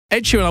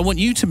Ed Sheeran, I want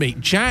you to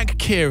meet Jack,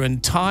 Kieran,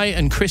 Ty,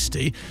 and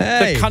Christy,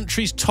 the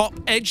country's top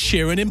Ed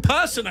Sheeran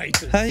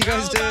impersonators. How you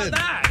guys doing?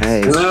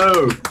 Hey.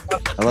 Hello.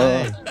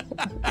 Hello.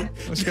 Hey.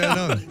 What's going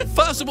on?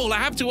 First of all, I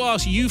have to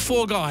ask you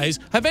four guys,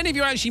 have any of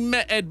you actually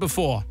met Ed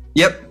before?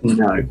 Yep.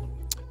 No.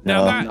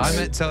 Now I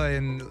met Ty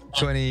in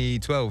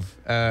 2012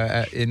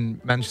 in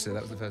Manchester.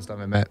 That was the first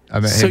time I met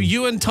him. So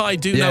you and Ty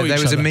do know each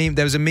other?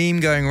 There was a meme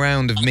going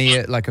around of me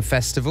at like a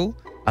festival,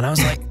 and I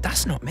was like,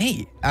 "That's not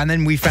me." And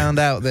then we found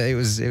out that it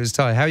was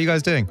Ty. How are you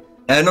guys doing?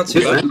 Not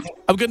too bad.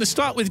 I'm going to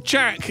start with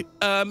Jack.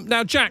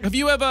 Now, Jack, have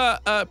you ever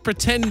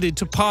pretended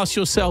to pass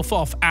yourself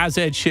off as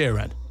Ed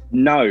Sheeran?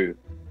 No,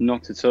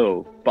 not at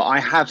all. But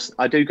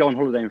I do go on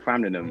holiday in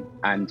Framlingham,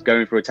 and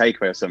going for a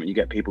takeaway or something, you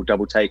get people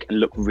double take and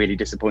look really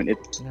disappointed.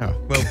 Oh,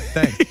 well,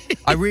 thanks.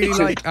 I really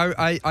like.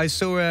 I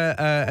saw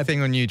a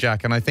thing on you,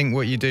 Jack, and I think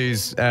what you do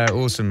is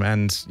awesome,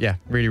 and yeah,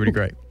 really, really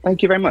great.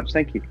 Thank you very much.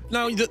 Thank you.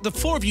 Now, the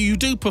four of you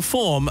do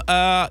perform.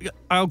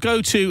 I'll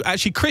go to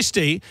actually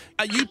Christy.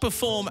 You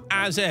perform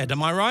as Ed.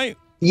 Am I right?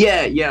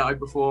 Yeah, I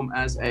perform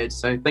as Ed.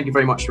 So thank you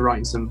very much for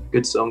writing some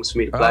good songs for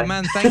me to play. Oh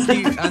man, thank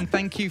you, and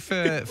thank you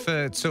for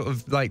sort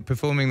of like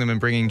performing them and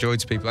bringing joy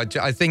to people.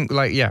 I think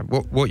like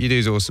what you do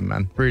is awesome,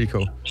 man. Really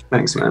cool.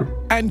 Thanks, man.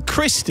 And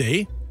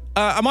Christy,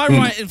 am I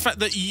right in fact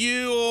that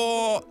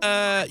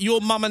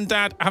your mum and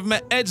dad have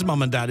met Ed's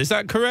mum and dad? Is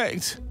that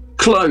correct?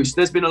 Close.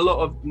 There's been a lot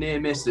of near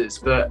misses,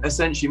 but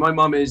essentially my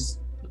mum is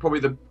probably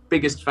the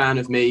biggest fan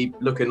of me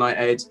looking like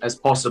Ed as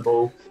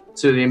possible,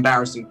 to the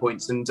embarrassing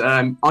points. And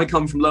I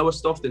come from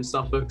Lowestoft in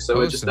Suffolk, so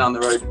we're just down the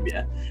road from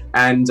here.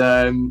 And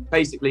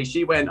basically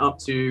she went up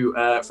to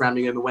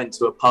Framlingham and went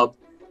to a pub,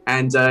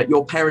 and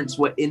your parents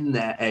were in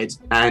there, Ed,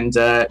 and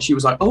she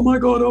was like, oh my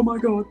god,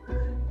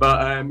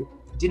 but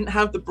didn't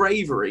have the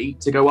bravery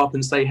to go up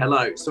and say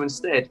hello. So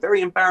instead, very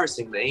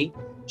embarrassingly,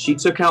 she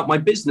took out my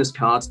business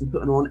cards and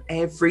put them on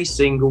every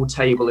single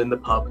table in the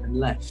pub and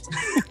left.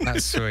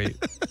 That's sweet.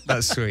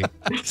 That's sweet.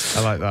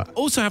 I like that.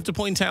 Also have to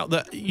point out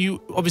that you,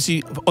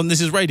 obviously, on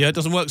This Is Radio, it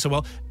doesn't work so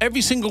well.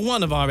 Every single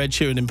one of our Ed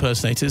Sheeran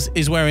impersonators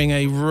is wearing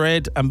a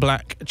red and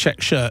black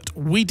check shirt.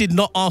 We did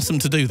not ask them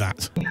to do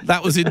that.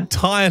 That was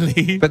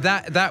entirely... But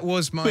that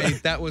was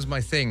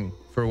my thing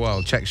for a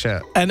while, check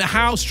shirt. And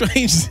how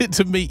strange is it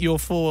to meet your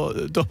four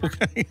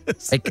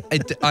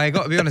doppelgangers? I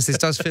got to be honest, this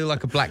does feel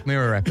like a Black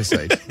Mirror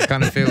episode. It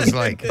kind of feels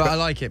like, but I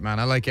like it, man.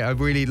 I like it. I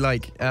really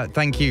like.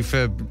 Thank you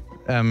for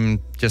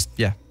just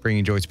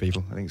bringing joy to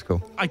people. I think it's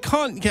cool. I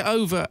can't get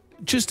over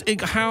just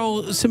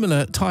how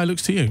similar Ty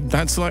looks to you.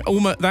 That's like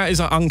almost, that is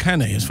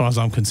uncanny as far as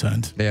I'm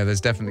concerned. Yeah,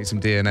 there's definitely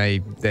some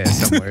DNA there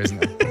somewhere, isn't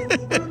there?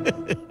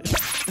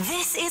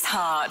 This is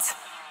Heart.